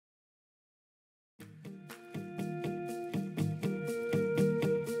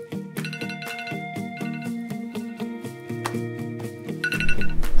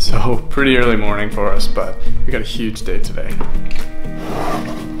So pretty early morning for us, but we got a huge day today.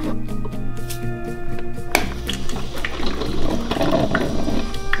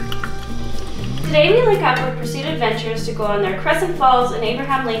 Today we link up with Pursuit Adventures to go on their Crescent Falls and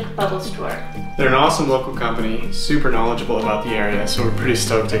Abraham Lake Bubbles tour. They're an awesome local company, super knowledgeable about the area, so we're pretty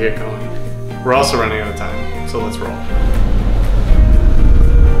stoked to get going. We're also running out of time, so let's roll.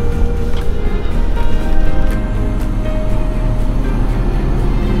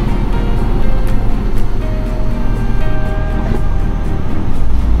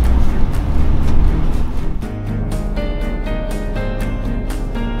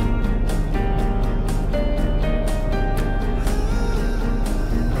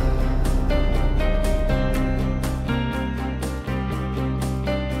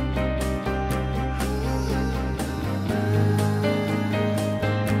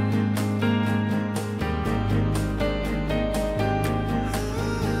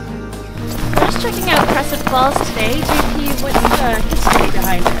 Checking out Crescent Falls today. JP, what's the history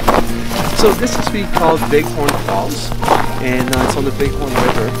behind it? So this used to be called Bighorn Falls, and it's on the Bighorn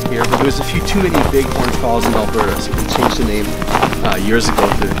River here, but there was too many Bighorn Falls in Alberta, so we changed the name years ago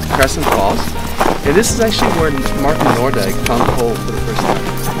to Crescent Falls. And this is actually where Martin Nordegg found coal for the first time.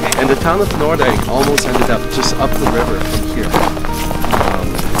 And the town of Nordegg almost ended up just up the river from here.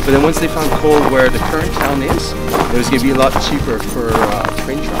 But then once they found coal where the current town is, it was going to be a lot cheaper for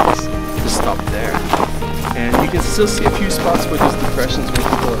train tracks to stop there. And you can still see a few spots where there's depressions where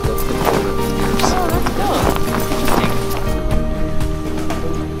people have left the coal over the years. Oh, that's cool. Interesting.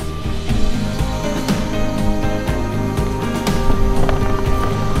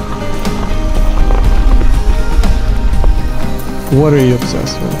 What are you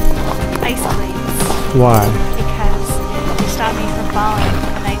obsessed with? Ice plates. Why? Because they stop me from falling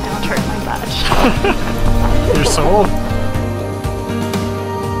and I don't hurt my butt. You're sold?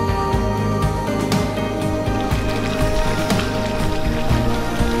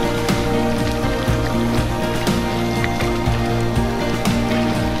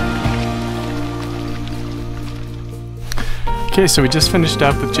 Okay, so we just finished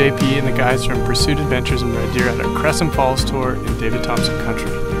up with JP and the guys from Pursuit Adventures in Red Deer at our Crescent Falls tour in David Thompson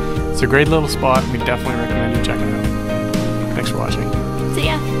Country. It's a great little spot. We definitely recommend you checking it out. Thanks for watching. See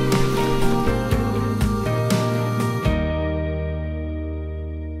ya.